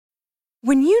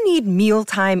When you need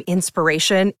mealtime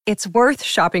inspiration, it's worth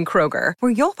shopping Kroger,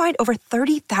 where you'll find over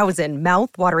 30,000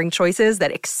 mouth-watering choices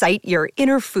that excite your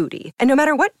inner foodie. And no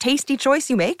matter what tasty choice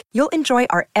you make, you'll enjoy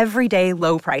our everyday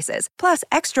low prices, plus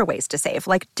extra ways to save,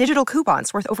 like digital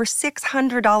coupons worth over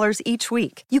 $600 each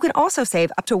week. You can also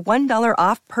save up to $1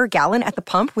 off per gallon at the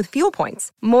pump with fuel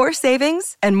points. More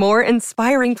savings and more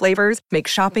inspiring flavors make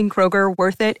shopping Kroger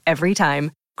worth it every time.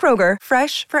 Kroger,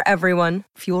 fresh for everyone.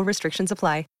 Fuel restrictions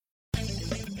apply.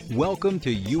 Welcome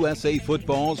to USA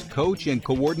Football's Coach and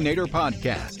Coordinator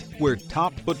Podcast, where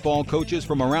top football coaches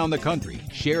from around the country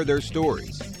share their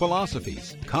stories,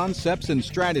 philosophies, concepts, and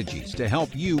strategies to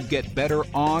help you get better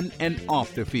on and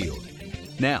off the field.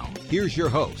 Now, here's your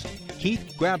host,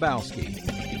 Keith Grabowski.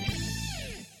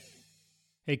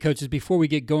 Hey, coaches, before we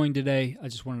get going today, I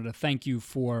just wanted to thank you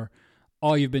for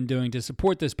all you've been doing to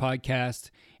support this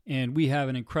podcast, and we have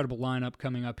an incredible lineup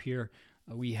coming up here.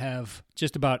 We have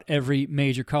just about every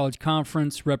major college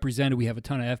conference represented. We have a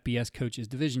ton of FBS coaches,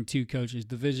 Division II coaches,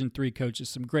 Division III coaches,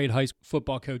 some great high school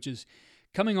football coaches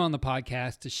coming on the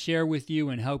podcast to share with you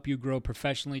and help you grow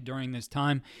professionally during this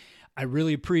time. I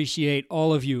really appreciate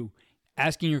all of you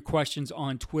asking your questions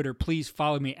on Twitter. Please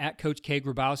follow me at Coach K.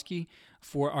 Grabowski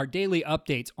for our daily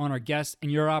updates on our guests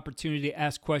and your opportunity to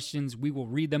ask questions. We will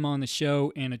read them on the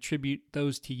show and attribute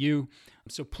those to you.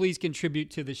 So please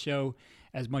contribute to the show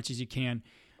as much as you can.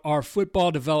 Our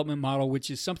football development model, which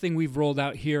is something we've rolled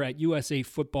out here at USA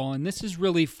Football, and this is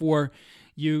really for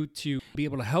you to be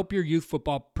able to help your youth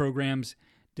football programs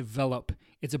develop.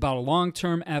 It's about a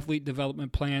long-term athlete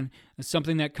development plan,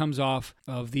 something that comes off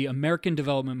of the American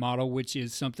development model, which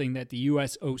is something that the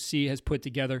USOC has put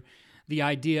together. The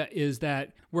idea is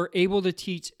that we're able to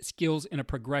teach skills in a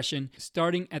progression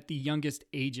starting at the youngest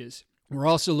ages. We're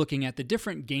also looking at the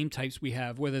different game types we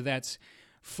have, whether that's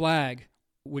flag,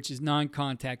 which is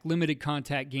non-contact, limited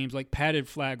contact games like padded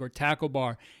flag or tackle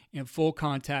bar, and full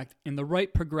contact, and the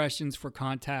right progressions for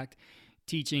contact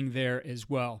teaching there as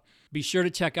well. Be sure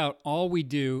to check out all we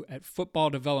do at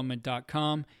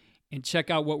footballdevelopment.com and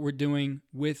check out what we're doing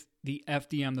with the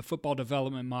FDM, the football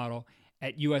development model,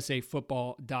 at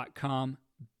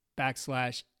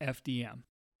usafootball.com/FDM.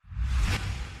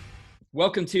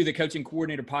 Welcome to the Coaching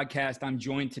Coordinator Podcast. I'm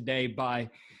joined today by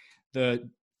the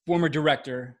former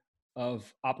director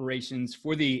of operations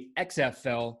for the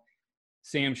XFL,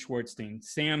 Sam Schwartzstein.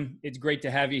 Sam, it's great to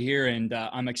have you here, and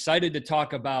I'm excited to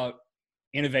talk about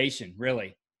innovation,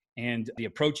 really, and the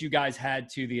approach you guys had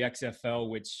to the XFL,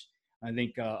 which I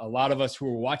think a lot of us who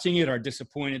are watching it are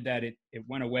disappointed that it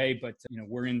went away, but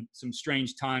we're in some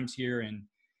strange times here, and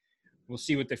we'll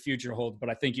see what the future holds, but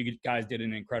I think you guys did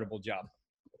an incredible job.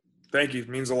 Thank you. It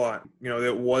means a lot.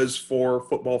 It was for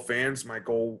football fans. My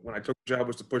goal when I took the job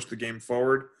was to push the game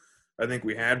forward. I think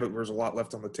we had, but there's a lot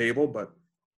left on the table. But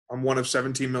I'm one of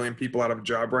 17 million people out of a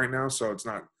job right now, so it's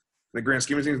not, in the grand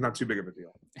scheme of things, not too big of a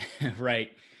deal.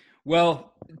 Right.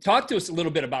 Well, talk to us a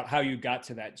little bit about how you got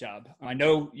to that job. I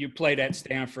know you played at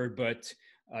Stanford, but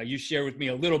you share with me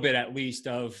a little bit at least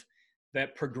of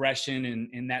that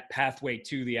progression and that pathway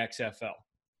to the XFL.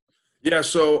 Yeah,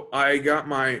 so I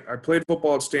played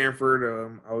football at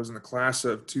Stanford. I was in the class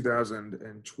of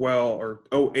 2012 or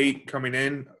 08 coming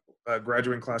in,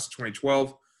 graduating class of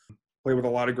 2012. Played with a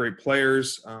lot of great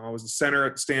players. I was the center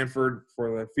at Stanford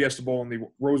for the Fiesta Bowl and the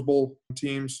Rose Bowl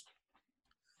teams.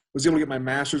 Was able to get my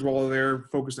master's while there,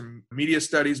 focused in media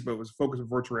studies, but was focused on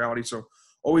virtual reality. So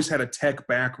always had a tech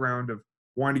background of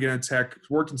wanting to get into tech.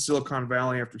 Worked in Silicon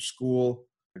Valley after school.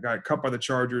 I got cut by the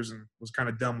Chargers and was kind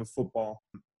of done with football.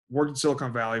 Worked in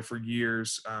Silicon Valley for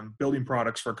years, building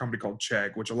products for a company called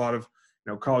Chegg, which a lot of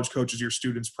college coaches, your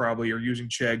students probably are using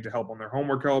Chegg to help on their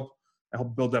homework help. I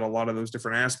helped build out a lot of those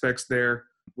different aspects there.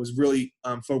 Was really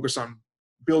focused on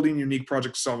building unique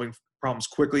projects, solving problems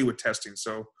quickly with testing.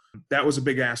 So that was a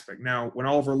big aspect. Now, when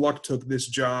Oliver Luck took this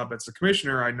job as the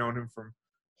commissioner, I'd known him from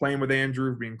playing with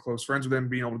Andrew, being close friends with him,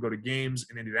 being able to go to games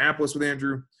in Indianapolis with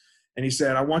Andrew. And he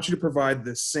said, I want you to provide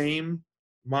the same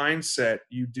mindset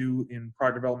you do in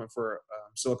product development for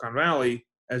Silicon Valley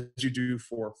as you do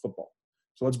for football.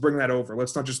 So let's bring that over.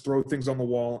 Let's not just throw things on the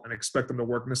wall and expect them to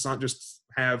work. And let's not just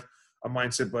have a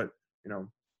mindset, but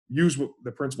use what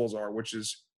the principles are, which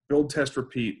is build, test,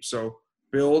 repeat. So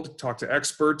build, talk to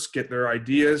experts, get their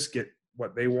ideas, get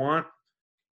what they want,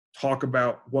 talk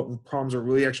about what problems are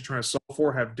really actually trying to solve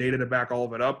for, have data to back all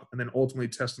of it up, and then ultimately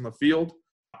test in the field.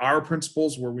 Our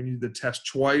principles where we need to test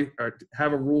twice,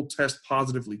 have a rule test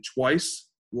positively twice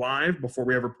live before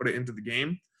we ever put it into the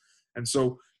game. And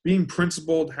so being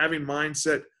principled, having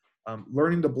mindset,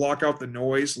 learning to block out the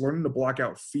noise, learning to block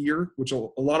out fear, which a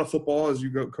lot of football, as you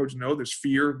go coach know, there's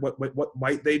fear. What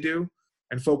might they do?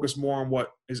 and focus more on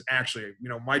what is actually,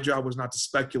 my job was not to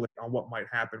speculate on what might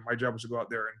happen. My job was to go out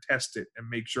there and test it and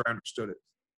make sure I understood it.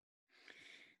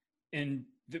 And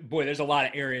boy, there's a lot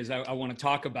of areas I want to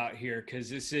talk about here, because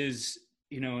this is,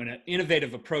 an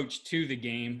innovative approach to the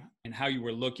game and how you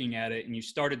were looking at it. And you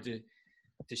started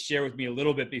to share with me a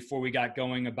little bit before we got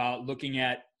going about looking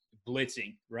at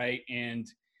blitzing, right? And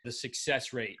the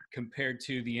success rate compared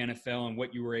to the NFL and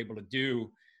what you were able to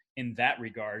do in that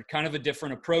regard. Kind of a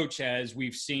different approach, as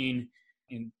we've seen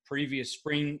in previous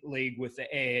spring league with the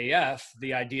AAF,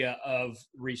 the idea of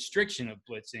restriction of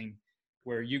blitzing,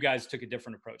 where you guys took a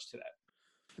different approach to that.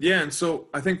 Yeah, and so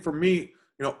I think for me,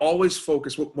 always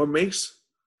focus. What makes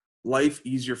life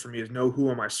easier for me is know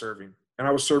who am I serving. And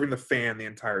I was serving the fan the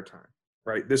entire time,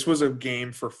 right? This was a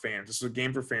game for fans. This was a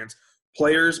game for fans.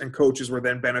 Players and coaches were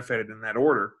then benefited in that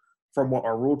order from what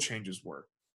our rule changes were.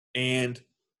 And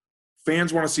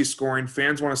fans want to see scoring.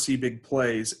 Fans want to see big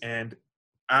plays. And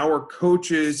our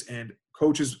coaches and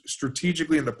coaches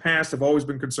strategically in the past have always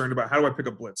been concerned about, how do I pick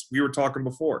up blitz? We were talking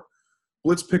before.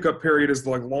 Blitz pickup period is the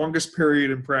longest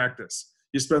period in practice.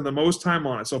 You spend the most time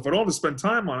on it. So if I don't have to spend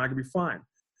time on it, I can be fine.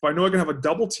 If I know I can have a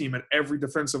double team at every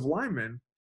defensive lineman,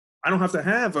 I don't have to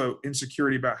have an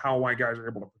insecurity about how my guys are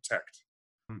able to protect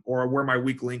or where my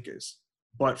weak link is.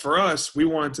 But for us, we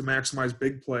wanted to maximize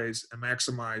big plays and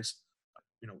maximize,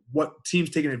 what teams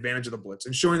taking advantage of the blitz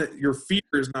and showing that your fear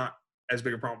is not as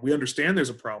big a problem. We understand there's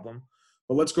a problem,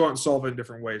 but let's go out and solve it in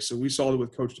different ways. So we solved it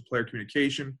with coach-to-player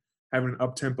communication, having an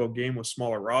up-tempo game with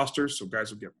smaller rosters so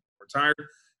guys would get more tired,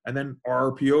 and then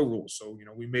our RPO rules. So,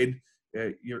 we made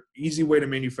your easy way to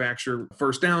manufacture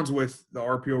first downs with the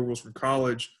RPO rules from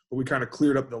college, but we kind of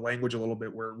cleared up the language a little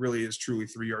bit where it really is truly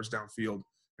 3 yards downfield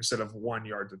instead of 1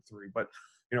 yard to 3. But,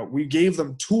 we gave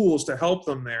them tools to help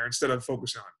them there instead of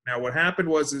focusing on it. Now, what happened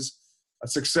was a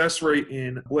success rate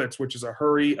in blitz, which is a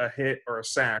hurry, a hit, or a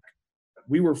sack.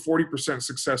 We were 40%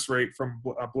 success rate from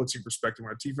a blitzing perspective.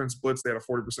 When a defense blitz, they had a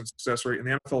 40% success rate. In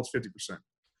the NFL, it's 50%.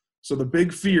 So the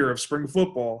big fear of spring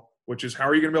football, which is how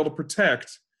are you going to be able to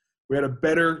protect, we had a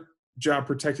better job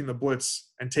protecting the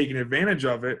blitz and taking advantage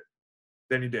of it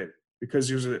than he did.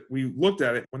 Because we looked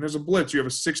at it, when there's a blitz, you have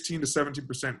a 16 to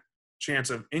 17%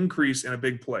 chance of increase in a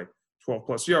big play,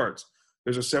 12-plus yards.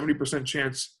 There's a 70%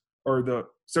 chance, or the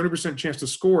 70% chance to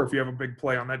score if you have a big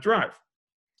play on that drive.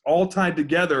 All tied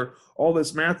together, all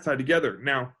this math tied together.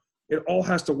 Now, it all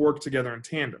has to work together in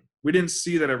tandem. We didn't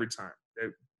see that every time.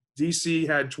 DC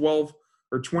had 12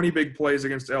 or 20 big plays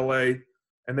against LA,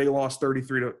 and they lost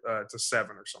 33 to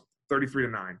 7 or something, 33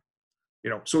 to 9.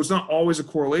 So it's not always a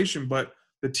correlation, but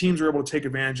the teams were able to take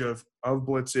advantage of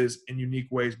blitzes in unique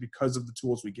ways because of the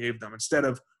tools we gave them instead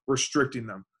of restricting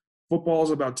them. Football is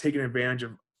about taking advantage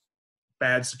of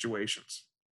bad situations.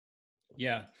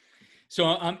 Yeah. So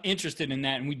I'm interested in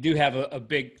that, and we do have a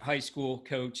big high school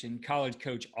coach and college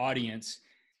coach audience.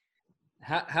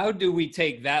 How do we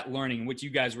take that learning, which you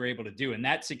guys were able to do, and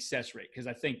that success rate? Because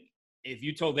I think if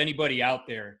you told anybody out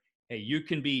there, hey, you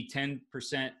can be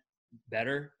 10%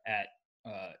 better at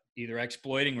either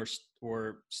exploiting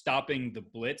or stopping the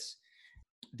blitz,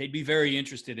 they'd be very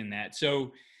interested in that.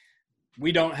 So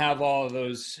we don't have all of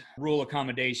those rule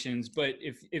accommodations, but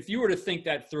if you were to think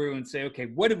that through and say, okay,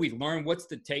 what did we learn? What's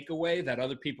the takeaway that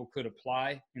other people could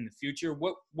apply in the future?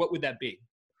 What would that be?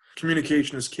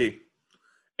 Communication is key.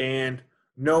 And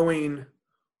knowing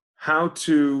how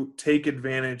to take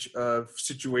advantage of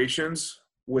situations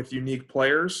with unique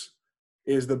players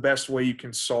is the best way you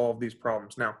can solve these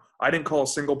problems. Now, I didn't call a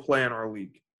single play in our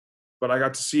league, but I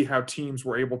got to see how teams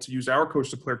were able to use our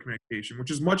coach-to-player communication,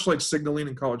 which is much like signaling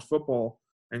in college football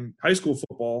and high school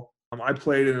football. I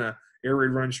played in an air raid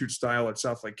run-shoot style at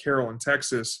South Lake Carroll in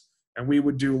Texas, and we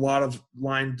would do a lot of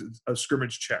line of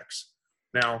scrimmage checks.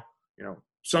 Now,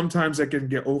 sometimes that can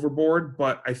get overboard,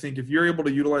 but I think if you're able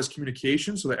to utilize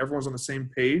communication so that everyone's on the same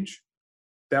page,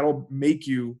 that'll make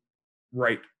you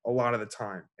right a lot of the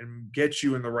time and get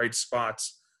you in the right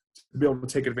spots to be able to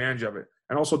take advantage of it.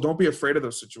 And also, don't be afraid of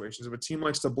those situations. If a team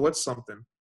likes to blitz something,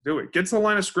 do it. Get to the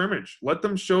line of scrimmage. Let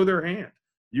them show their hand.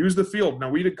 Use the field. Now,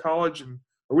 we did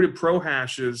we did pro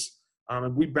hashes,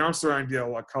 and we bounced around a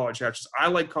lot of college hashes. I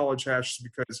like college hashes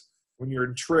because when you're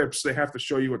in trips, they have to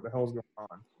show you what the hell's going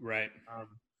on. Right.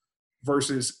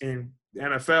 Versus in the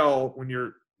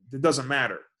NFL, it doesn't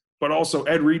matter. But also,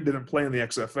 Ed Reed didn't play in the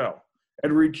XFL.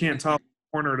 Ed Reed can't top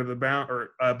the corner to the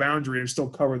boundary and still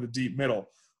cover the deep middle.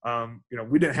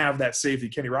 We didn't have that safety.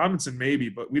 Kenny Robinson maybe,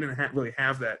 but we didn't really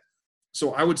have that.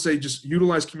 So I would say just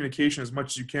utilize communication as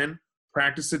much as you can.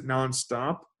 Practice it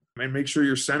nonstop and make sure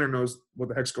your center knows what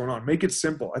the heck's going on. Make it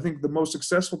simple. I think the most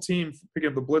successful team for picking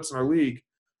up the blitz in our league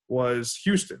was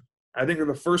Houston. I think they're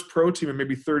the first pro team in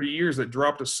maybe 30 years that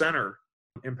dropped a center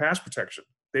in pass protection.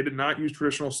 They did not use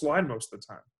traditional slide most of the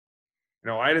time.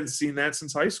 I hadn't seen that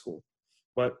since high school.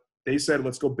 But they said,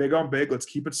 let's go big on big. Let's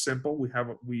keep it simple.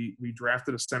 We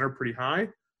drafted a center pretty high.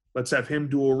 Let's have him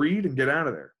dual read and get out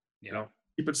of there. Yeah.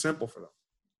 Keep it simple for them.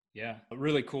 Yeah,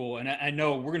 really cool. And I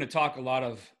know we're going to talk a lot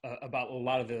about a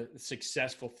lot of the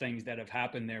successful things that have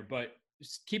happened there, but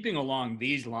just keeping along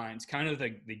these lines, kind of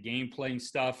the game playing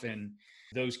stuff and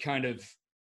those kind of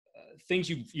things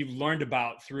you've learned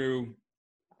about through,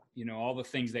 all the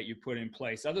things that you put in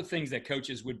place, other things that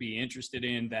coaches would be interested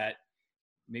in that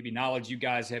maybe knowledge you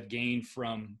guys have gained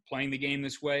from playing the game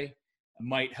this way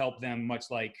might help them, much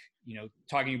like,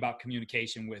 talking about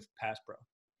communication with pass pro.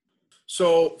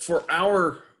 So for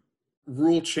our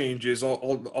rule changes,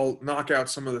 I'll knock out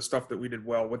some of the stuff that we did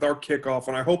well with our kickoff,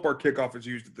 and I hope our kickoff is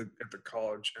used at the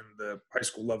college and the high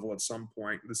school level at some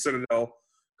point. The Citadel,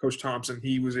 Coach Thompson,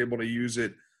 he was able to use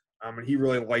it, and he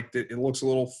really liked it. It looks a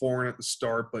little foreign at the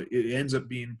start, but it ends up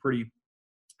being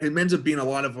a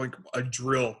lot of like a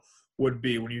drill would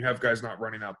be when you have guys not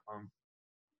running up.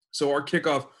 So our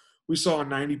kickoff, we saw a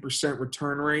 90%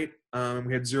 return rate, and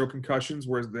we had 0 concussions,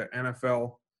 whereas the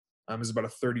NFL is about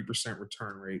a 30%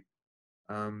 return rate.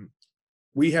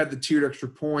 We had the tiered extra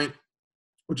point,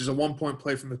 which is a 1-point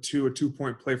play from the 2, a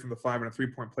 2-point play from the 5, and a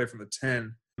 3-point play from the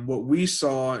 10. And what we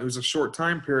saw, it was a short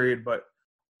time period, but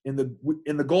in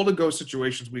the goal to go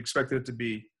situations, we expected it to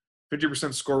be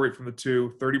 50% score rate from the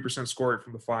 2, 30% score rate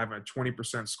from the 5, and a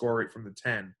 20% score rate from the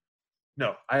 10.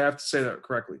 No, I have to say that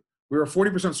correctly. We were a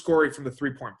 40% score rate from the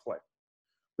 3-point play.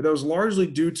 But that was largely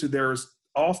due to there's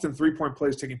often 3-point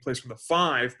plays taking place from the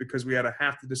 5 because we had a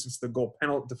half the distance to the goal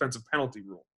defensive penalty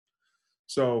rule.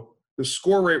 So the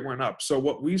score rate went up. So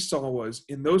what we saw was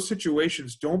in those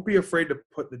situations, don't be afraid to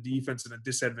put the defense in a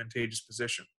disadvantageous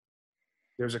position.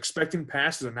 There's expecting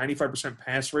passes, a 95%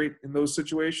 pass rate in those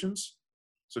situations.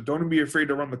 So don't be afraid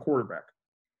to run the quarterback.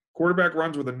 Quarterback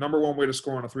runs were the number 1 way to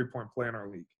score on a 3-point play in our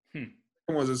league.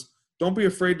 Don't be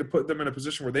afraid to put them in a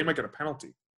position where they might get a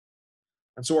penalty.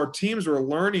 And so our teams were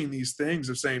learning these things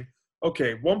of saying,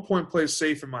 okay, 1-point play is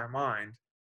safe in my mind,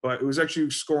 but it was actually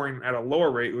scoring at a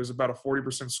lower rate. It was about a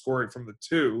 40% score rate from the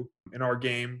 2 in our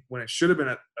game when it should have been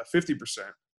at a 50%.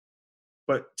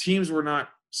 But teams were not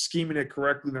scheming it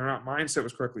correctly. Their mindset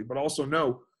was correctly. But also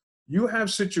know you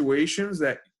have situations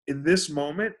that in this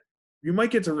moment, you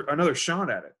might get to another shot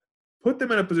at it. Put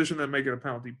them in a position that make it a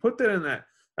penalty. Put that in that.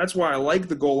 That's why I like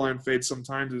the goal line fade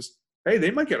sometimes is, hey,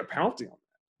 they might get a penalty on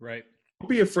that. Right. Don't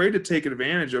be afraid to take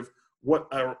advantage of what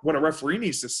a referee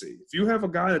needs to see. If you have a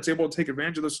guy that's able to take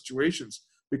advantage of those situations,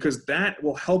 because that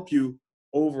will help you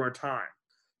over time.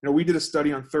 We did a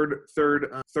study on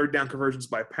third down conversions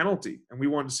by penalty, and we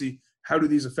wanted to see how do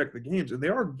these affect the games. And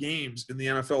there are games in the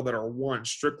NFL that are won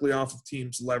strictly off of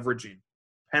teams leveraging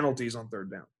penalties on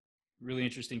third down. Really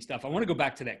interesting stuff. I want to go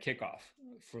back to that kickoff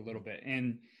for a little bit.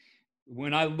 And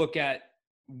when I look at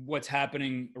what's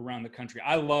happening around the country,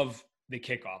 I love the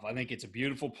kickoff. I think it's a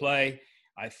beautiful play.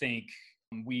 I think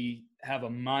we have a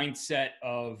mindset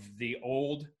of the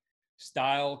old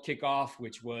style kickoff,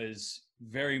 which was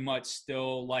very much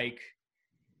still like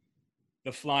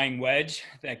the flying wedge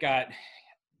that got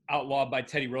outlawed by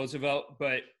Teddy Roosevelt.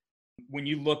 But when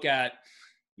you look at,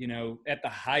 at the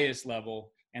highest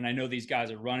level, and I know these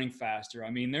guys are running faster,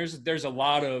 I mean, there's a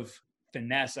lot of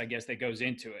finesse, I guess, that goes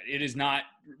into it. It is not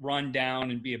run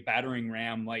down and be a battering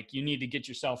ram. Like, you need to get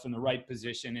yourself in the right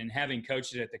position, and having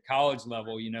coached it at the college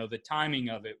level, the timing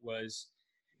of it was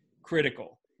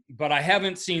critical. But I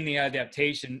haven't seen the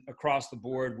adaptation across the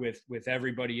board with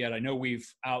everybody yet. I know we've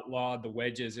outlawed the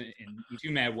wedges and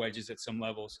 2-man wedges at some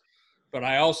levels, but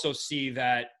I also see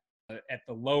that at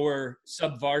the lower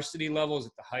sub-varsity levels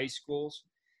at the high schools,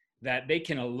 that they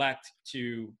can elect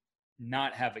to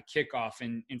not have a kickoff.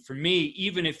 And for me,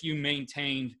 even if you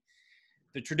maintained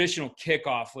the traditional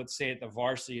kickoff, let's say at the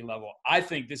varsity level, I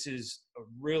think this is a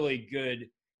really good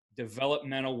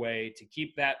developmental way to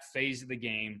keep that phase of the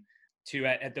game to,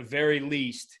 at the very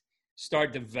least,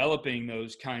 start developing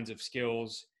those kinds of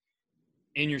skills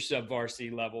in your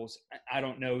sub-varsity levels. I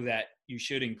don't know that you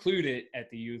should include it at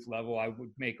the youth level. I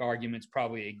would make arguments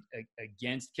probably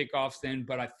against kickoffs then,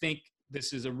 but I think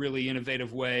this is a really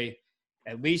innovative way,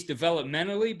 at least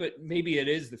developmentally, but maybe it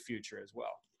is the future as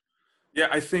well. Yeah,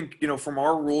 I think, from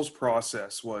our rules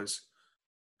process was,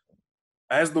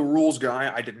 as the rules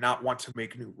guy, I did not want to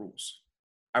make new rules.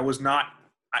 I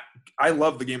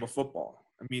love the game of football.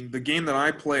 I mean, the game that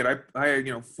I played, I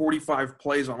had, 45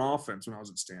 plays on offense when I was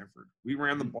at Stanford. We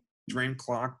ran the ball, drained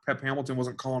clock. Pep Hamilton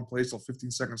wasn't calling plays till 15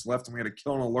 seconds left, and we had a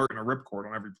kill and alert and a ripcord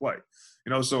on every play.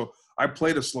 So I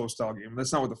played a slow style game.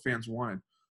 That's not what the fans wanted.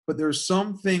 But there's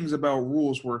some things about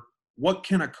rules where what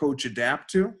can a coach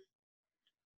adapt to?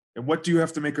 And what do you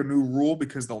have to make a new rule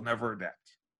because they'll never adapt?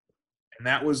 And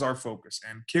that was our focus.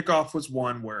 And kickoff was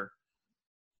one where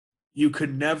you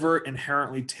could never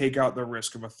inherently take out the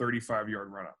risk of a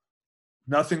 35-yard run-up.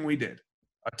 Nothing we did.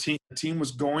 A team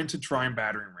was going to try and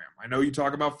battering ram. I know you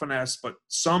talk about finesse, but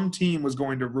some team was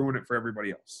going to ruin it for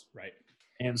everybody else. Right.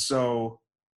 And so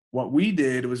what we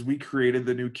did was we created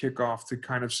the new kickoff to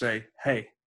kind of say, hey,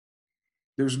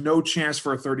 there's no chance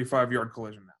for a 35-yard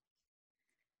collision now,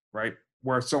 right?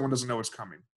 Where someone doesn't know it's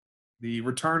coming. The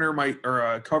returner might, or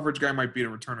a coverage guy might beat a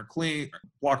returner clean,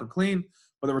 blocker clean,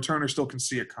 but the returner still can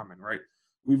see it coming, right?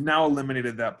 We've now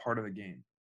eliminated that part of the game.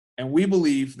 And we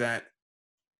believe that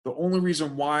the only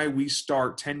reason why we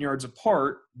start 10 yards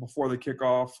apart before the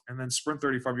kickoff and then sprint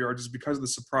 35 yards is because of the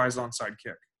surprise onside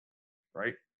kick,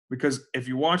 right? Because if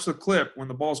you watch the clip, when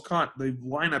the ball's caught, they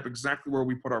line up exactly where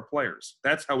we put our players.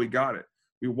 That's how we got it.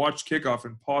 We watched kickoff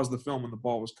and paused the film when the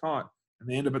ball was caught, and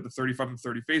they end up at the 35 and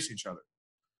 30 facing each other.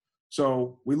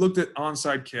 So we looked at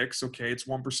onside kicks. Okay, it's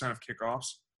 1% of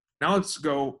kickoffs. Now let's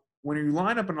go, when you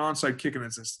line up an onside kick and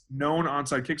it's this known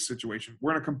onside kick situation,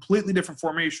 we're in a completely different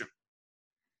formation.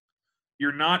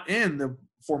 You're not in the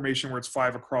formation where it's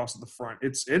 5 across at the front.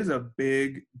 It is a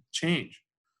big change.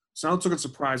 So now let's look at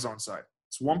surprise onside.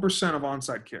 It's 1% of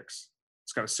onside kicks.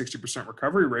 It's got a 60%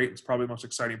 recovery rate. It's probably the most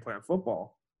exciting play in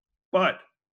football. But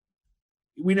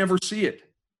we never see it.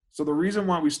 So the reason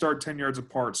why we start 10 yards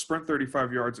apart, sprint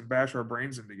 35 yards, and bash our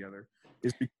brains in together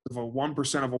is because of a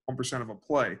 1% of a 1% of a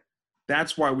play.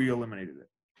 That's why we eliminated it,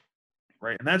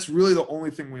 right? And that's really the only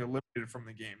thing we eliminated from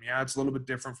the game. Yeah, it's a little bit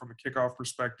different from a kickoff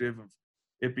perspective of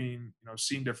it being,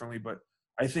 seen differently. But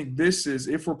I think this is,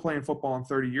 if we're playing football in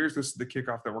 30 years, this is the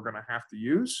kickoff that we're going to have to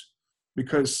use,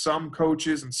 because some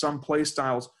coaches and some play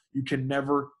styles, you can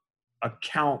never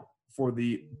account for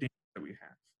the danger that we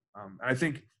have. And I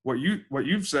think what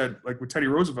you've said, like with Teddy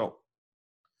Roosevelt,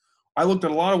 I looked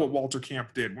at a lot of what Walter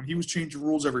Camp did when he was changing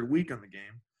rules every week in the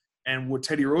game. And what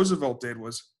Teddy Roosevelt did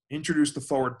was introduce the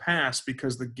forward pass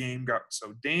because the game got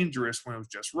so dangerous when it was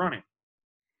just running.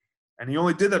 And he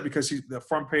only did that because the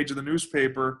front page of the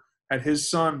newspaper had his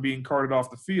son being carted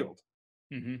off the field.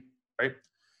 Mm-hmm. Right?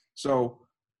 So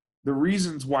the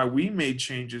reasons why we made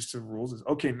changes to rules is,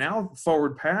 okay, now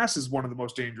forward pass is one of the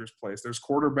most dangerous plays. There's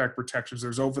quarterback protections.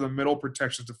 There's over-the-middle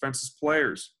protections, defensive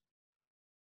players.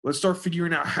 Let's start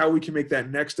figuring out how we can make that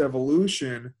next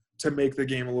evolution to make the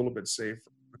game a little bit safer.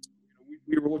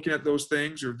 We were looking at those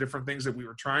things, or different things that we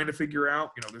were trying to figure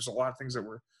out. There's a lot of things that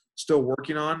we're still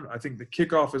working on. I think the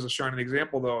kickoff is a shining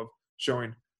example, though, of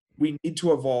showing we need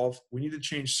to evolve. We need to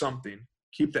change something,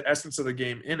 keep the essence of the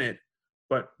game in it,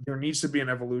 but there needs to be an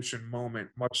evolution moment,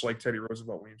 much like Teddy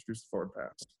Roosevelt when he introduced the forward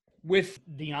pass. With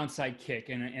the onside kick,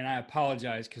 and I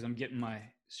apologize because I'm getting my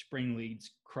spring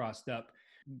leads crossed up.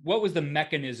 What was the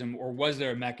mechanism, or was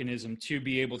there a mechanism to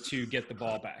be able to get the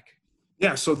ball back?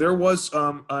 Yeah, so there was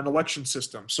an election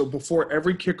system. So before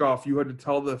every kickoff, you had to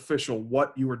tell the official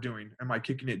what you were doing. Am I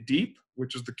kicking it deep,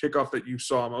 which is the kickoff that you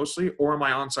saw mostly, or am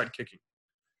I onside kicking?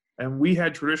 And we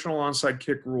had traditional onside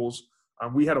kick rules.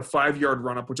 We had a 5-yard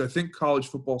run-up, which I think college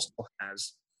football still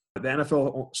has. The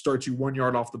NFL starts you 1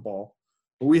 yard off the ball.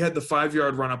 But we had the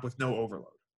 5-yard run-up with no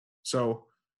overload. So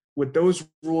with those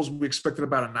rules, we expected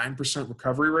about a 9%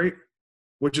 recovery rate,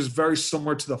 which is very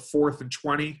similar to the 4th and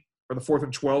 20 or the 4th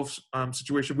and 12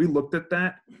 situation. We looked at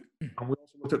that. We also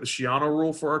looked at the Schiano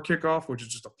rule for our kickoff, which is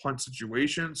just a punt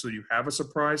situation, so you have a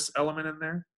surprise element in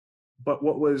there. But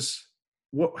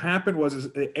what happened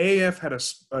was the AAF had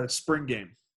a spring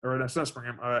game, or that's not a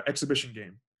spring game, exhibition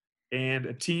game, and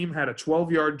a team had a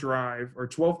 12-yard drive or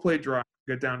 12-play drive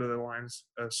to get down to the line's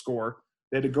score.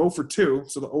 They had to go for 2,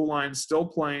 so the O-line's still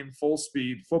playing full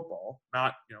speed football,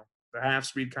 not the half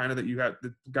speed kind of that you have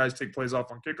the guys take plays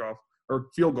off on kickoff or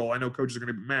field goal. I know coaches are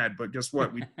going to be mad, but guess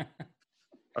what?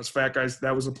 Us fat guys,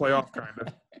 that was a playoff kind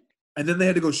of. And then they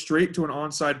had to go straight to an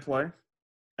onside play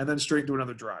and then straight into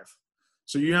another drive.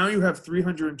 So now you have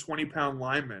 320-pound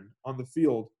linemen on the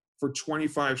field for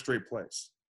 25 straight plays.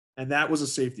 And that was a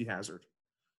safety hazard.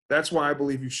 That's why I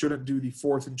believe you shouldn't do the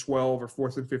 4th and 12 or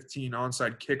 4th and 15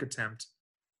 onside kick attempt,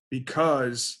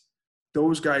 because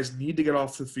those guys need to get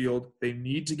off the field. They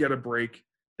need to get a break.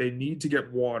 They need to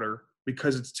get water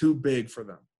because it's too big for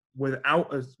them.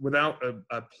 Without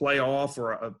a playoff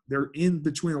or they're in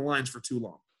between the lines for too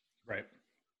long. Right.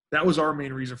 That was our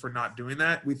main reason for not doing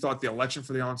that. We thought the election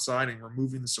for the onside and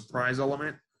removing the surprise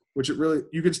element, which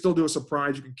you can still do a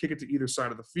surprise. You can kick it to either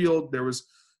side of the field. There was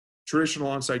traditional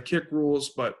onside kick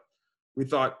rules, but we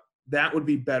thought that would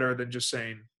be better than just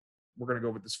saying we're going to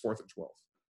go with this 4th and 12.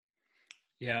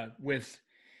 Yeah, with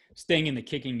staying in the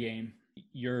kicking game,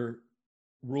 your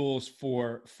rules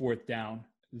for 4th down,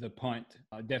 the punt,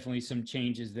 definitely some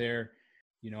changes there.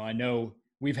 I know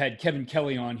we've had Kevin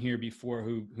Kelly on here before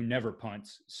who never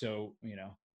punts. So,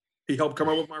 he helped come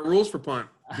up with my rules for punt.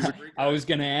 He's a great guy. I was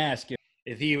going to ask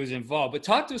if he was involved, but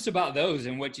talk to us about those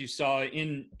and what you saw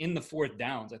in the 4th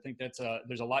downs. I think there's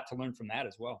a lot to learn from that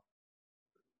as well.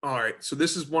 All right, so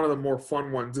this is one of the more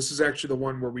fun ones. This is actually the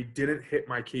one where we didn't hit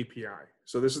my KPI.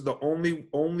 So this is the only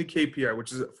KPI,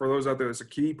 which is, for those out there, it's a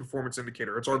key performance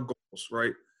indicator. It's our goals,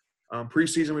 right?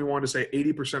 Preseason, we wanted to say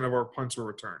 80% of our punts were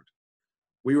returned.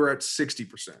 We were at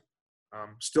 60%.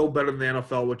 Still better than the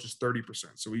NFL, which is 30%.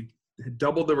 So we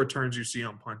doubled the returns you see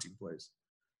on punting plays.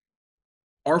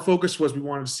 Our focus was we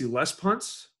wanted to see less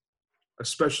punts,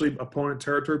 especially opponent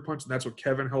territory punts, and that's what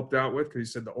Kevin helped out with, because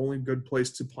he said the only good place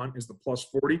to punt is the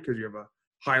 +40, because you have a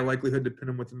high likelihood to pin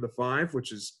them within the 5,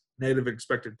 which is negative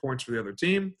expected points for the other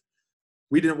team.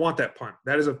 We didn't want that punt.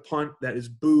 That is a punt that is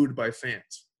booed by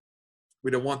fans.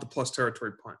 We didn't want the plus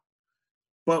territory punt.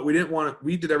 But we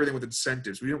did everything with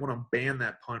incentives. We didn't want to ban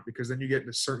that punt, because then you get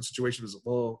into certain situations.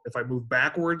 Well, if I move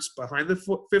backwards behind the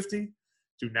 50,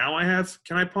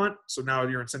 can I punt? So now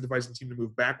you're incentivizing the team to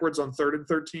move backwards on 3rd and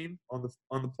 13 on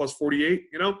the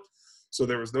 +48, So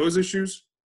there was those issues.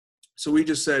 So we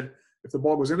just said, if the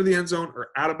ball goes into the end zone or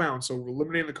out of bounds, so we're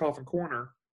eliminating the coffin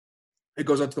corner, it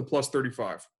goes up to the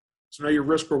 +35. So now your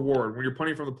risk reward, when you're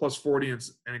punting from the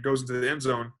 +40 and it goes into the end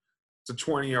zone, it's a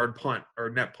 20-yard punt or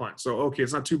net punt. So, okay,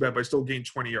 it's not too bad, but I still gained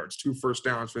 20 yards, 2 first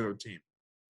downs for the other team.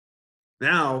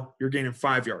 Now you're gaining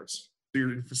 5 yards. So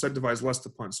you're incentivized less to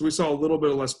punt. So we saw a little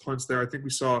bit of less punts there. I think we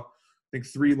saw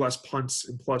 3 less punts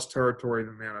in plus territory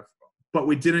than the NFL. But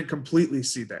we didn't completely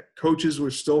see that. Coaches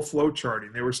were still flow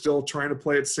charting. They were still trying to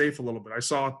play it safe a little bit. I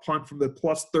saw a punt from the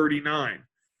 +39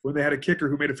 when they had a kicker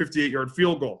who made a 58-yard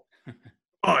field goal.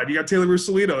 Oh, you got Taylor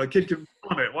Rusalito. The kid can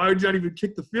punt it. Why would you not even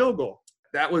kick the field goal?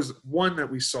 That was one that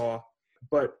we saw.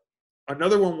 But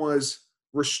another one was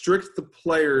restrict the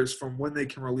players from when they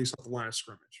can release off the line of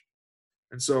scrimmage.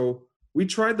 And so we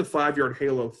tried the 5-yard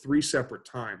halo 3 separate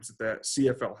times that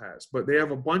CFL has, but they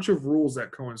have a bunch of rules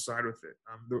that coincide with it.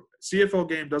 The CFL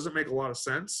game doesn't make a lot of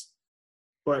sense,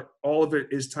 but all of it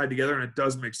is tied together, and it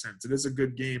does make sense. It is a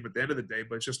good game at the end of the day,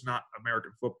 but it's just not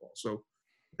American football. So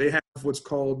they have what's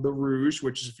called the Rouge,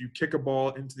 which is if you kick a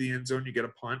ball into the end zone, you get a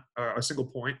punt, a single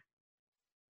point.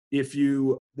 If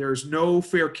there's no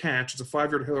fair catch, it's a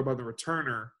 5-yard halo by the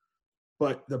returner,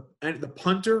 but the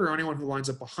punter or anyone who lines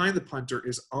up behind the punter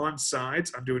is on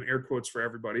sides. I'm doing air quotes for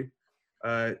everybody.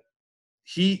 They're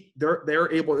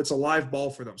able. It's a live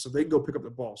ball for them, so they can go pick up the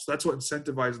ball. So that's what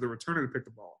incentivizes the returner to pick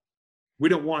the ball. We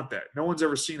don't want that. No one's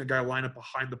ever seen a guy line up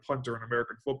behind the punter in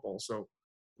American football, so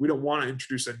we don't want to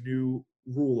introduce a new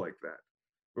rule like that.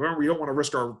 Remember, we don't want to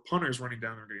risk our punters running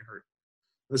down there and getting hurt.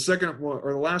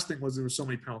 The last thing was there were so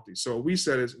many penalties. So what we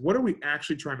said is, what are we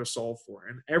actually trying to solve for?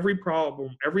 And every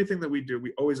problem, everything that we do,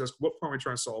 we always ask, what problem are we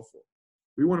trying to solve for?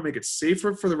 We want to make it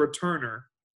safer for the returner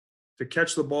to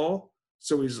catch the ball,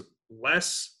 so he's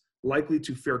less likely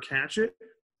to fair catch it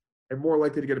and more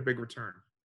likely to get a big return.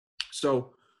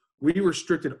 So we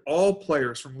restricted all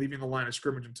players from leaving the line of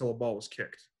scrimmage until a ball was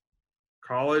kicked.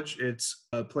 College, it's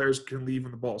players can leave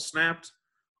when the ball is snapped.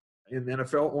 In the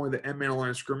NFL, only the end-man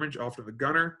line of scrimmage, often the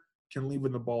gunner, can leave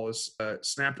when the ball is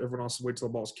snapped. Everyone else will wait till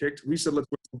the ball is kicked. We said, let's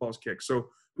wait till the ball is kicked. So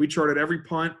we charted every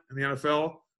punt in the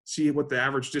NFL, see what the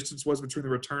average distance was between the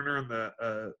returner and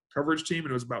the coverage team,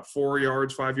 and it was about 4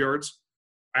 yards, 5 yards.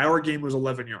 Our game was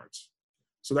 11 yards.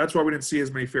 So that's why we didn't see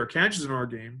as many fair catches in our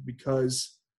game,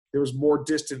 because there was more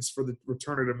distance for the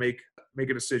returner to make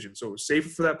a decision. So it was safer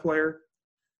for that player.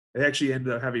 They actually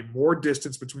ended up having more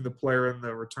distance between the player and the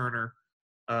returner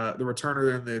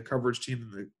and the coverage team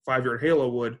than the 5-yard halo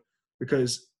would,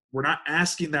 because we're not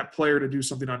asking that player to do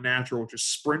something unnatural, which is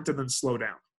sprint and then slow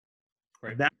down.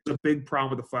 Right. That's a big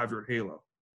problem with the 5-yard halo.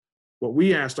 What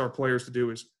we asked our players to do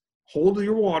is hold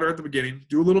your water at the beginning,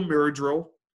 do a little mirror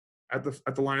drill at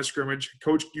the line of scrimmage.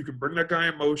 Coach, you can bring that guy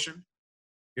in motion,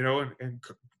 and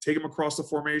take him across the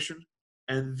formation,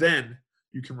 and then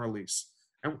you can release.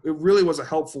 And it really was a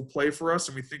helpful play for us,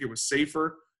 and we think it was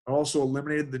safer. It also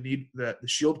eliminated the need the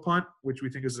shield punt, which we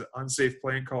think is an unsafe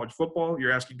play in college football.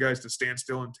 You're asking guys to stand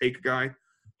still and take a guy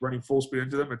running full speed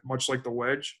into them. It's much like the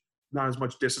wedge. Not as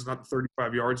much distance, not the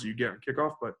 35 yards that you get on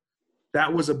kickoff, but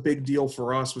that was a big deal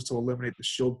for us, was to eliminate the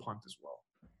shield punt as well.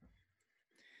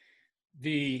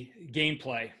 The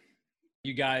gameplay,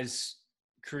 you guys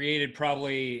created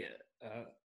probably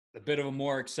a bit of a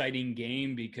more exciting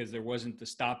game because there wasn't the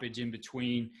stoppage in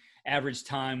between. average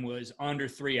time was under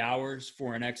 3 hours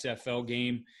for an XFL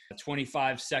game, a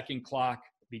 25-second clock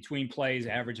between plays,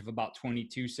 average of about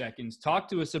 22 seconds. Talk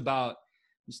to us about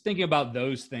just thinking about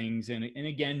those things. And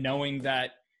again, knowing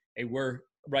that we're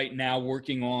right now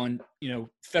working on,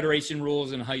 federation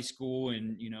rules in high school,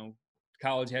 and,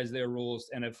 college has their rules,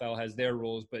 NFL has their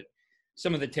rules, but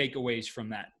some of the takeaways from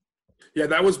that. Yeah,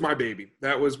 that was my baby.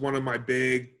 That was one of my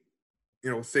big,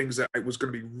 things that it was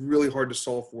going to be really hard to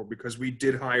solve for, because we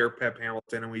did hire Pep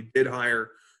Hamilton and we did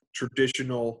hire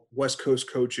traditional West Coast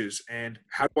coaches. And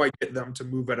how do I get them to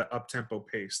move at an up-tempo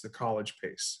pace, the college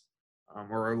pace,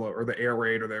 or the air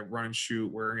raid or the run and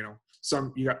shoot, where,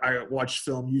 I watched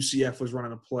film, UCF was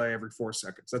running a play every 4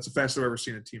 seconds. That's the fastest I've ever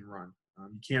seen a team run.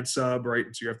 You can't sub, right?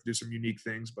 So you have to do some unique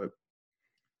things. But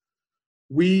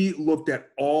we looked at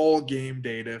all game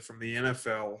data from the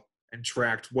NFL and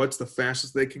tracked what's the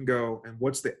fastest they can go and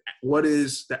what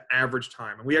is the average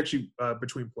time. And we actually,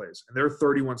 between plays, and they're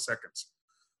 31 seconds.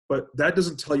 But that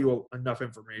doesn't tell you enough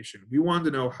information. We wanted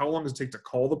to know how long does it take to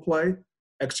call the play,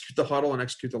 execute the huddle, and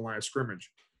execute the line of scrimmage.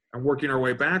 And working our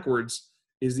way backwards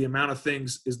is the amount of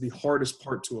things is the hardest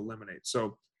part to eliminate.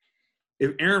 So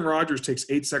if Aaron Rodgers takes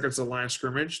 8 seconds of line of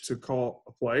scrimmage to call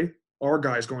a play, our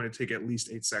guy is going to take at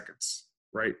least 8 seconds,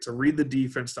 right, to read the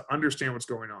defense, to understand what's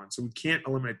going on. So we can't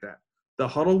eliminate that. The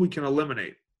huddle we can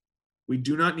eliminate. We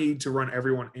do not need to run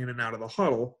everyone in and out of the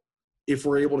huddle if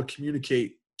we're able to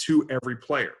communicate to every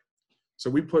player. So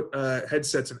we put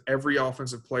headsets in every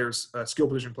offensive player's skill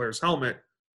position player's helmet,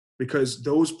 because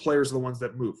those players are the ones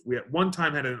that move. We at one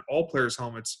time had it in all players'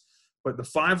 helmets, but the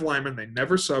 5 linemen, they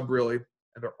never sub really,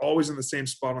 and they're always in the same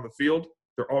spot on the field.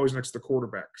 They're always next to the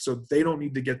quarterback. So they don't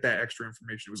need to get that extra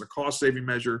information. It was a cost-saving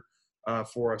measure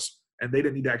for us, and they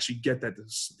didn't need to actually get that to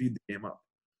speed the game up.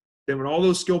 Then when all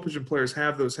those skill position players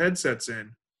have those headsets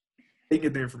in, they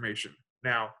get the information.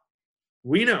 Now,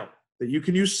 we know that you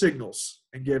can use signals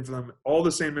and give them all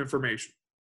the same information.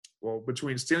 Well,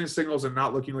 between stealing signals and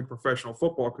not looking like professional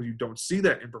football, because you don't see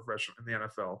that in the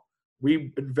NFL,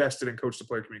 we invested in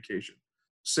coach-to-player communication.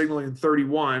 Signaling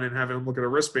 31 and having them look at a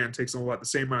wristband takes them about the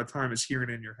same amount of time as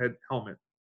hearing in your helmet.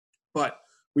 But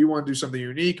we want to do something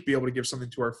unique, be able to give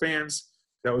something to our fans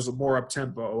that was more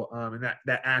up-tempo, and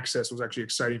that access was actually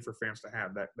exciting for fans to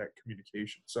have, that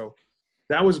communication. So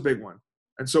that was a big one.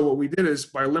 And so what we did is,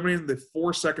 by eliminating the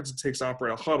 4 seconds it takes to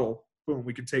operate a huddle, boom,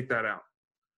 we can take that out.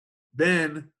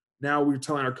 Then now we're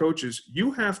telling our coaches,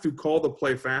 you have to call the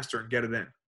play faster and get it in.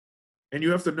 And you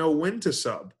have to know when to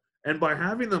sub. And by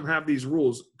having them have these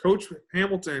rules, Coach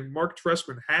Hamilton, Mark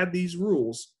Trestman had these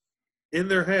rules in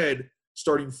their head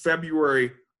starting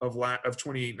February of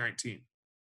 2019.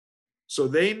 So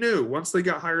they knew once they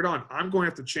got hired on, I'm going to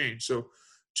have to change. So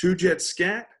 2-jet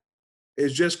scat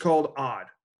is just called odd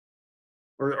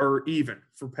or even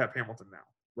for Pep Hamilton now,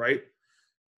 right?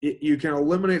 You can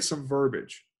eliminate some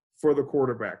verbiage for the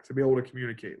quarterback to be able to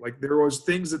communicate. Like, there was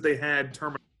things that they had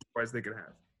terminology-wise they could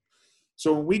have.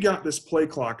 So when we got this play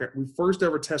clock, we first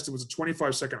ever tested was a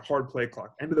 25-second hard play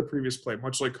clock, end of the previous play,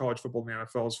 much like college football in the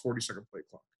NFL's 40-second play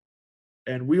clock.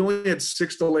 And we only had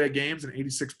 6 delay games and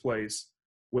 86 plays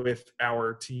with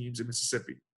our teams in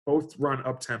Mississippi. Both run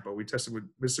up-tempo. We tested with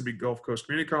Mississippi Gulf Coast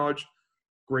Community College,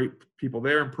 great people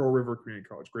there, and Pearl River Community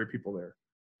College, great people there.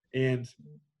 And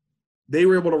they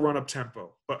were able to run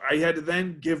up-tempo. But I had to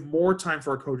then give more time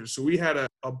for our coaches. So we had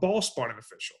a ball spotting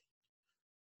official.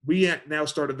 We now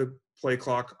started the play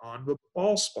clock on the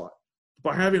ball spot.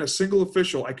 By having a single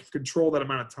official, I could control that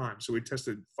amount of time. So we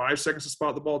tested 5 seconds to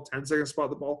spot the ball, 10 seconds to spot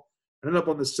the ball, and ended up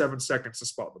on the 7 seconds to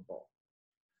spot the ball.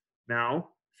 Now,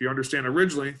 if you understand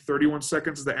originally, 31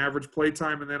 seconds is the average play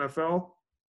time in the NFL.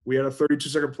 We had a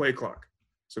 32-second play clock.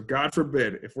 So God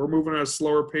forbid, if we're moving at a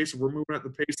slower pace, if we're moving at the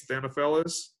pace that the NFL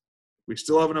is, we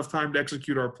still have enough time to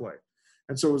execute our play.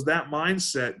 And so it was that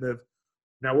mindset that,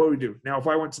 now what do we do? Now, if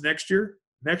I went to next year,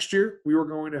 we were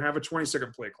going to have a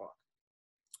 20-second play clock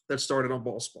that started on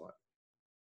ball spot.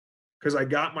 Because I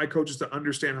got my coaches to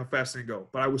understand how fast they can go.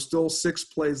 But I was still 6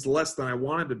 plays less than I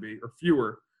wanted to be, or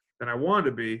fewer than I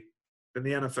wanted to be, than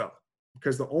the NFL.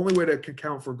 Because the only way to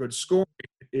count for good scoring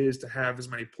is to have as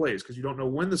many plays, because you don't know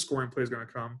when the scoring play is going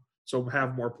to come, so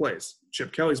have more plays.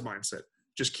 Chip Kelly's mindset.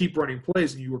 Just keep running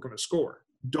plays and you are going to score.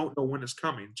 Don't know when it's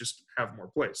coming, just have more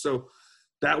plays. So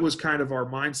that was kind of our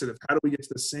mindset of how do we get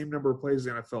to the same number of plays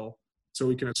in the NFL so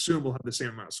we can assume we'll have the same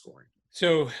amount of scoring.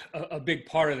 So a big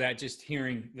part of that, just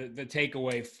hearing the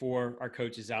takeaway for our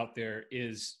coaches out there,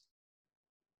 is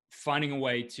finding a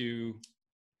way to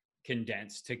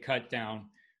condense, to cut down,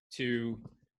 to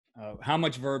how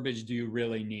much verbiage do you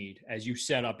really need as you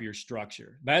set up your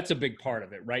structure. That's a big part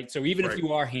of it, right? So even if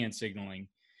you are hand signaling,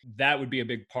 that would be a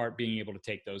big part, being able to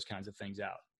take those kinds of things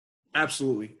out.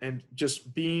 Absolutely. And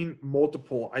just being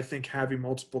multiple, I think having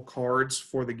multiple cards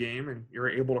for the game and you're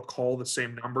able to call the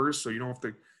same numbers so you don't have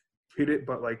to hit it,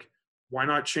 but like, why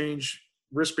not change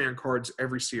wristband cards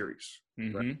every series?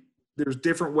 Mm-hmm. Right? There's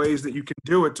different ways that you can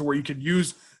do it to where you can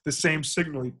use the same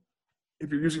signal if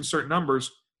you're using certain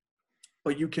numbers,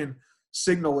 but you can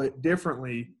signal it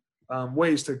differently,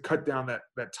 ways to cut down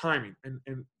that timing.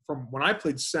 And from when I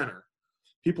played center,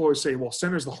 people always say, well,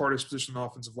 center is the hardest position on the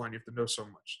offensive line. You have to know so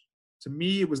much. To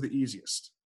me, it was the easiest.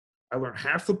 I learned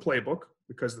half the playbook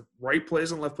because the right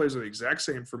plays and left plays are the exact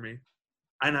same for me.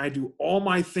 And I do all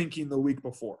my thinking the week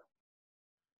before.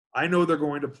 I know they're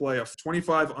going to play a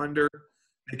 25 under.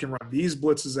 They can run these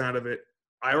blitzes out of it.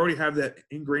 I already have that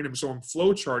ingrained in me. So I'm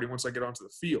flow charting once I get onto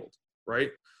the field,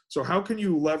 right? So how can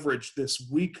you leverage this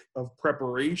week of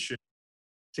preparation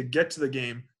to get to the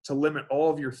game to limit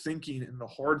all of your thinking and the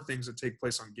hard things that take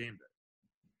place on game day?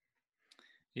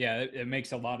 Yeah, it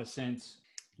makes a lot of sense.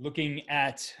 Looking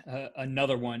at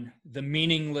another one, the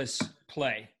meaningless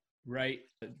play, right?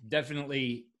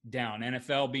 Definitely down.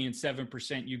 NFL being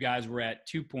 7%, you guys were at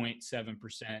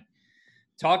 2.7%.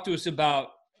 Talk to us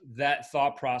about that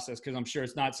thought process, because I'm sure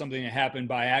it's not something that happened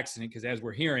by accident, because as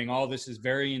we're hearing, all this is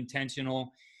very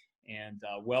intentional and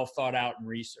well thought out and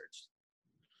researched.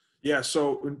 Yeah,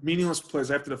 so meaningless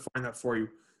plays, I have to define that for you.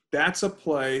 That's a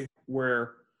play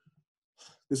where –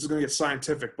 this is going to get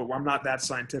scientific, but I'm not that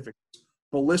scientific.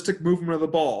 Ballistic movement of the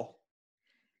ball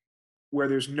where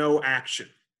there's no action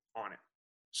on it.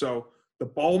 So the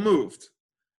ball moved,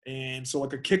 and so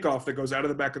like a kickoff that goes out of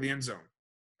the back of the end zone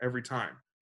every time.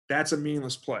 That's a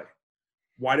meaningless play.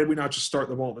 Why did we not just start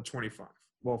the ball at the 25?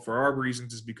 Well, for our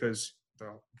reasons is because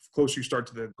the closer you start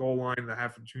to the goal line, the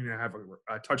opportunity to have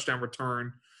a touchdown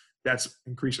return, that's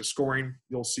increases scoring.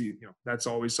 You'll see, that's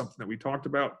always something that we talked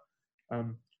about.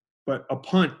 But a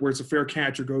punt where it's a fair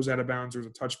catch or goes out of bounds or is a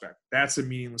touchback, that's a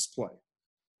meaningless play.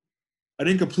 An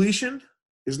incompletion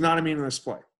is not a meaningless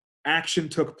play. Action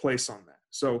took place on that.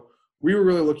 So we were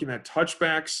really looking at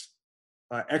touchbacks,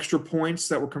 extra points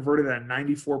that were converted at a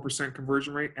 94%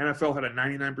 conversion rate. NFL had a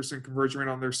 99% conversion rate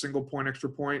on their single point extra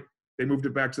point. They moved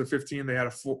it back to the 15. They had a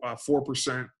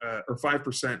 4% or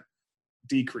 5%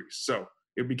 decrease. So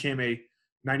it became a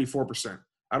 94%.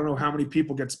 I don't know how many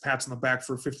people gets pats on the back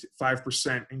for a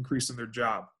 55% increase in their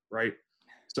job, right?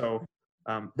 So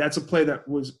that's a play that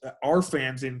was our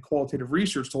fans in qualitative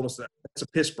research told us that that's a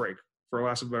piss break, for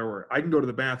lack of a better word. I can go to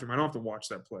the bathroom. I don't have to watch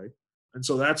that play. And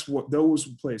so that's what those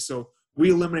plays. So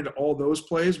we eliminated all those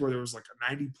plays where there was like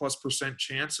a 90+%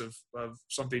 chance of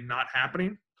something not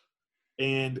happening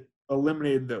and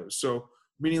eliminated those. So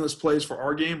meaningless plays for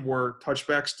our game were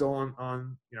touchbacks still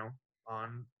on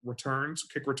returns,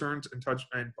 kick returns, and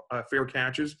fair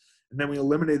catches, and then we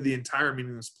eliminated the entire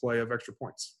meaningless play of extra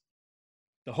points.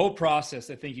 The whole process,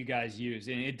 I think you guys use,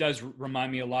 and it does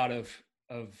remind me a lot of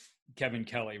Kevin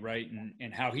Kelly, right?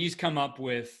 And how he's come up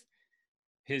with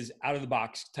his out of the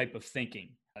box type of thinking,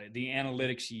 the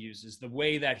analytics he uses, the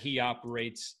way that he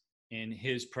operates in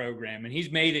his program, and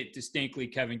he's made it distinctly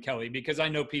Kevin Kelly, because I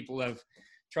know people have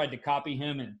tried to copy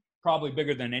him and probably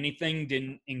bigger than anything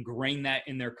didn't ingrain that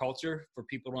in their culture for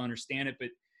people to understand it. But,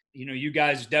 you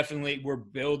guys definitely were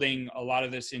building a lot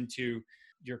of this into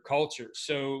your culture.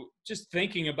 So just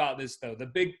thinking about this, though, the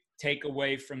big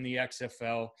takeaway from the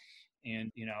XFL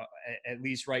and, at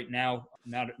least right now,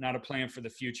 not a plan for the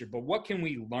future, but what can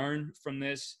we learn from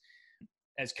this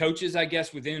as coaches, I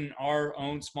guess, within our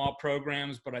own small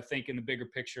programs, but I think in the bigger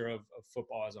picture of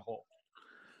football as a whole?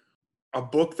 A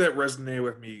book that resonated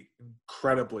with me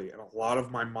incredibly and a lot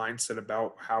of my mindset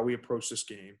about how we approach this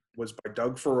game was by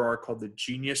Doug Farrar, called The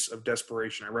Genius of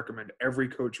Desperation. I recommend every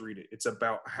coach read it. It's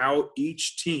about how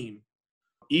each team,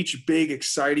 each big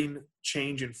exciting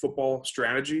change in football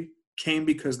strategy came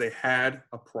because they had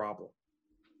a problem.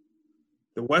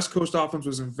 The West Coast offense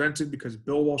was invented because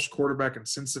Bill Walsh, quarterback in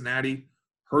Cincinnati,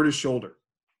 hurt his shoulder.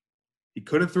 He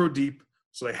couldn't throw deep,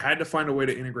 so they had to find a way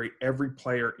to integrate every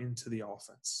player into the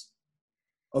offense.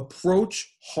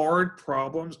 Approach hard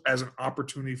problems as an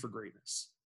opportunity for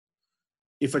greatness.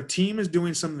 If a team is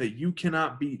doing something that you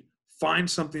cannot beat, find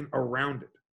something around it.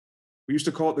 We used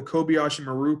to call it the Kobayashi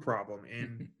Maru problem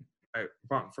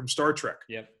from Star Trek.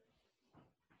 Yep.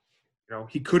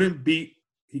 He couldn't beat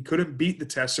the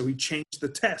test, so he changed the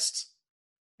test.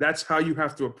 That's how you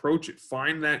have to approach it.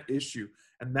 Find that issue.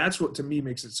 And that's what, to me,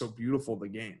 makes it so beautiful, the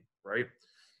game, right?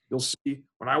 You'll see,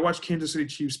 when I watch Kansas City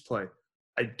Chiefs play,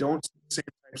 I don't see the same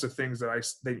types of things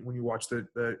that when you watch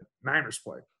the Niners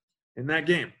play. In that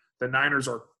game, the Niners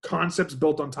are concepts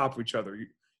built on top of each other.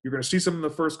 You're going to see some in the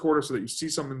first quarter so that you see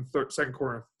some in the second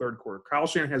quarter and third quarter. Kyle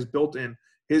Shanahan has built in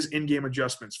his in-game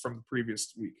adjustments from the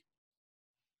previous week.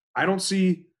 I don't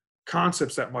see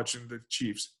concepts that much in the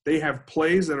Chiefs. They have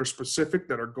plays that are specific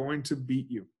that are going to beat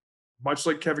you, much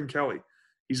like Kevin Kelly.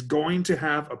 He's going to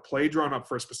have a play drawn up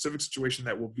for a specific situation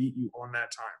that will beat you on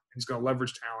that time. He's going to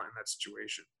leverage talent in that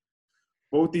situation.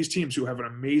 Both these teams who have an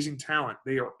amazing talent,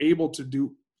 they are able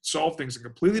to solve things in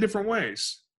completely different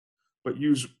ways, but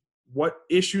use what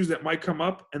issues that might come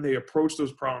up, and they approach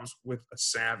those problems with a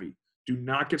savvy. Do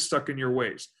not get stuck in your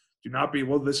ways. Do not be,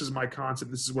 well, this is my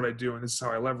concept, this is what I do, and this is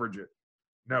how I leverage it.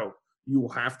 No, you will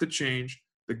have to change.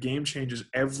 The game changes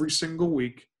every single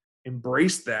week.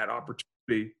 Embrace that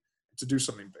opportunity to do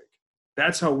something big.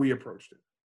 That's how we approached it.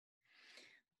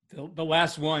 The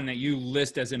last one that you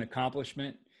list as an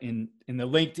accomplishment in the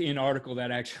LinkedIn article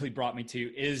that actually brought me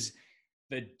to is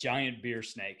the giant beer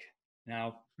snake.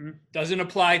 Now, doesn't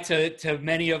apply to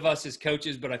many of us as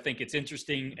coaches, but I think it's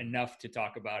interesting enough to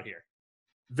talk about here.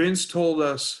 Vince told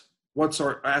us,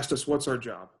 asked us, what's our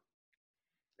job?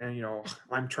 And,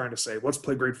 I'm trying to say, let's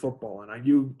play great football. And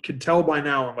you can tell by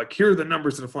now, I'm like, here are the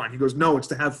numbers to define. He goes, no, it's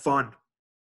to have fun.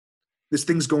 This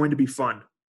thing's going to be fun.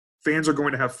 Fans are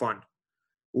going to have fun.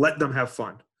 Let them have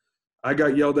fun. I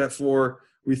got yelled at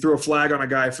we threw a flag on a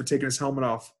guy for taking his helmet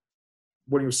off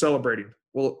when he was celebrating.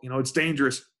 Well, it's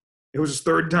dangerous. It was his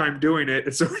third time doing it,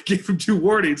 and so we gave him 2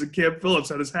 warnings, and Cam Phillips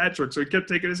had his hat trick, so he kept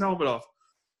taking his helmet off.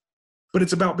 But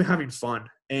it's about having fun,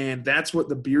 and that's what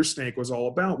the beer snake was all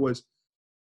about, was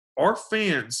our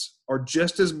fans are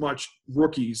just as much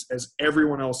rookies as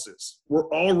everyone else is. We're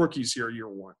all rookies here year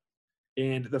one,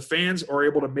 and the fans are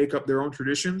able to make up their own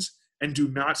traditions and do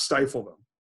not stifle them,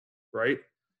 right?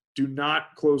 Do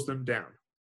not close them down.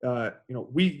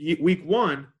 Week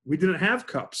one, we didn't have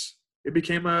cups. It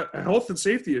became a health and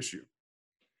safety issue,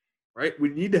 right? We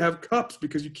need to have cups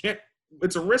because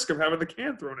it's a risk of having the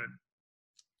can thrown in.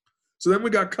 So then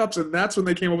we got cups, and that's when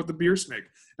they came up with the beer snake.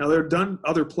 Now, they're done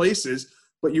other places,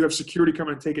 but you have security come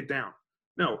and take it down.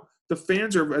 No, the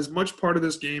fans are as much part of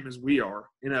this game as we are.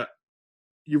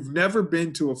 You've never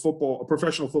been to a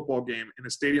professional football game in a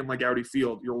stadium like Audi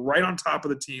Field. You're right on top of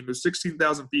the team. There's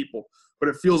 16,000 people, but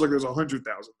it feels like there's 100,000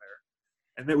 there.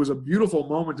 And it was a beautiful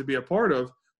moment to be a part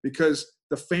of because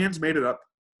the fans made it up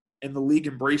and the league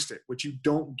embraced it, which you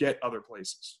don't get other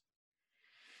places.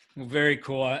 Well, very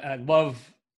cool. I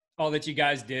love all that you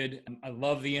guys did. I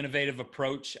love the innovative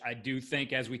approach. I do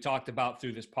think, as we talked about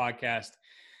through this podcast,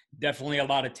 definitely a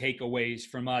lot of takeaways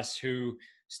from us who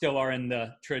still are in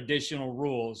the traditional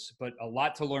rules, but a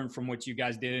lot to learn from what you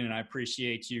guys did. And I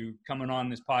appreciate you coming on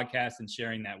this podcast and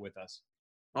sharing that with us.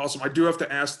 Awesome. I do have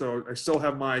to ask, though, I still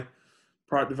have my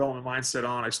product development mindset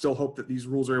on. I still hope that these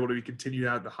rules are able to be continued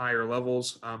out at the higher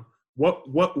levels.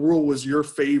 What rule was your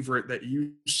favorite that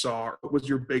you saw? What was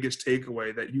your biggest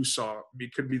takeaway that you saw?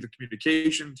 It could be the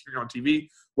communication, hearing on TV.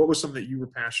 What was something that you were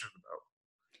passionate about?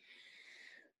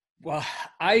 Well,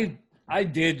 I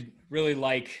did really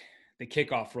like the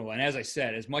kickoff rule. And as I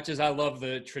said, as much as I love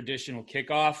the traditional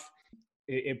kickoff,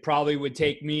 it probably would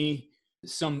take me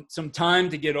some time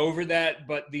to get over that.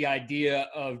 But the idea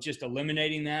of just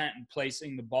eliminating that and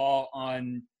placing the ball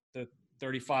on the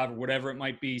 35 or whatever it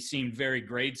might be seemed very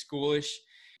grade schoolish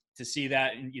to see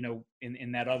that,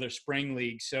 in that other spring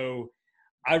league. So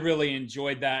I really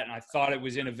enjoyed that, and I thought it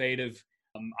was innovative.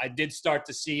 I did start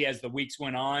to see, as the weeks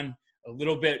went on, a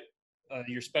little bit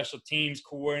your special teams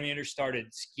coordinator started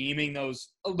scheming those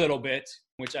a little bit,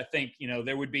 which I think,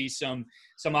 there would be some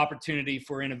opportunity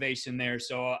for innovation there.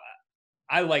 So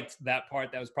I liked that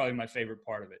part. That was probably my favorite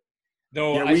part of it.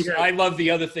 Though I love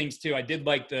the other things too. I did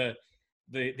like the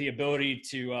ability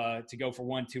to go for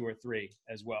 1, 2, or 3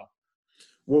 as well.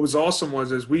 What was awesome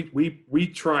was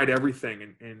we tried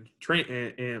everything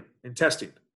in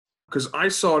testing, because I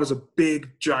saw it as a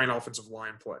big giant offensive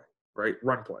line play, right?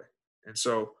 Run play. And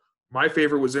so my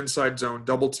favorite was inside zone,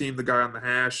 double team the guy on the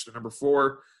hash, the number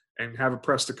 4, and have a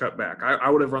press to cut back. I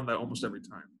would have run that almost every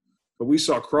time. But we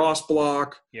saw cross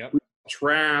block, yep. We saw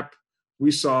trap,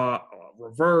 we saw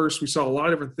reverse, we saw a lot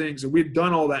of different things, and we had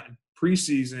done all that in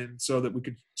preseason so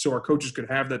our coaches could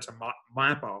have that to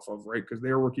map off of, right? Because they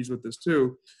were rookies with this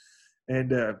too,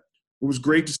 and it was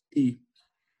great to see.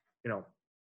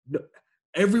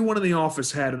 Everyone in the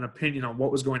office had an opinion on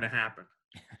what was going to happen.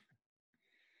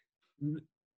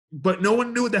 But no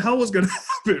one knew what the hell was going to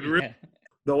happen. Really. Yeah.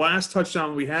 The last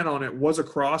touchdown we had on it was a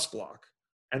cross block.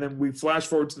 And then we flash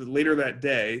forward to later that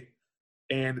day,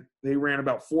 and they ran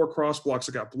about 4 cross blocks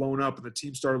that got blown up, and the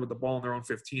team started with the ball in their own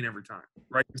 15 every time,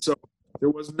 right? So there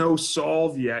was no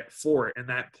solve yet for it, and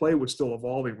that play was still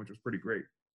evolving, which was pretty great.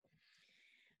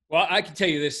 Well, I can tell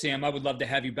you this, Sam. I would love to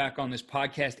have you back on this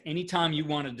podcast. Anytime you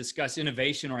want to discuss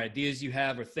innovation or ideas you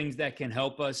have or things that can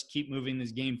help us keep moving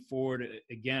this game forward.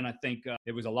 Again, I think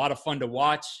it was a lot of fun to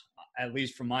watch, at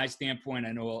least from my standpoint.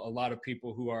 I know a lot of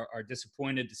people who are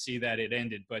disappointed to see that it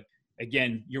ended. But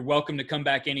again, you're welcome to come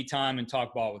back anytime and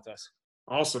talk ball with us.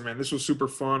 Awesome, man. This was super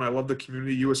fun. I love the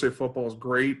community. USA Football is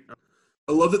great.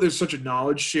 I love that there's such a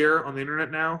knowledge share on the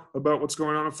internet now about what's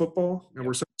going on in football. And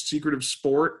we're such a secretive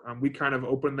sport. We kind of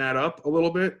opened that up a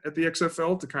little bit at the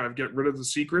XFL to kind of get rid of the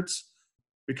secrets,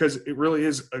 because it really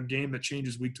is a game that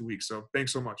changes week to week. So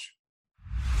thanks so much.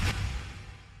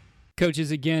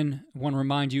 Coaches, again, I want to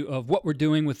remind you of what we're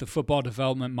doing with the football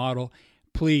development model.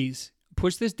 Please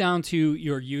push this down to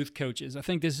your youth coaches. I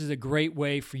think this is a great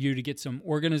way for you to get some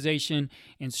organization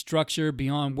and structure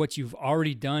beyond what you've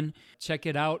already done. Check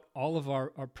it out, all of our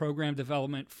program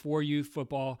development for youth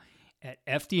football at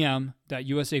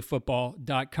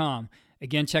fdm.usafootball.com.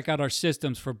 Again, check out our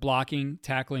systems for blocking,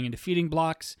 tackling, and defeating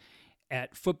blocks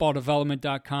at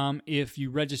footballdevelopment.com. If you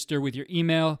register with your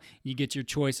email, you get your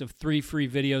choice of 3 free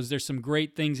videos. There's some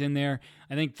great things in there.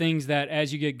 I think things that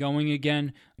as you get going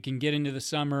again, you can get into the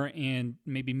summer and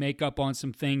maybe make up on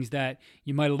some things that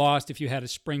you might have lost if you had a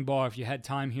spring ball, if you had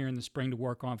time here in the spring to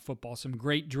work on football. Some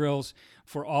great drills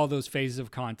for all those phases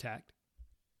of contact.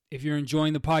 If you're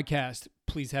enjoying the podcast,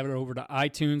 please head over to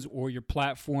iTunes or your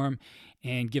platform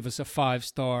and give us a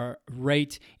 5-star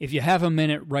rate. If you have a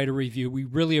minute, write a review. We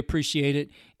really appreciate it,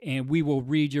 and we will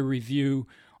read your review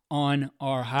on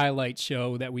our highlight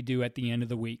show that we do at the end of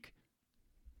the week.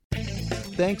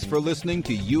 Thanks for listening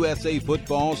to USA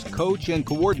Football's Coach and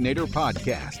Coordinator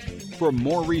Podcast. For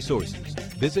more resources,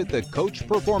 visit the Coach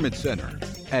Performance Center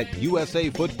at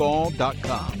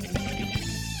usafootball.com.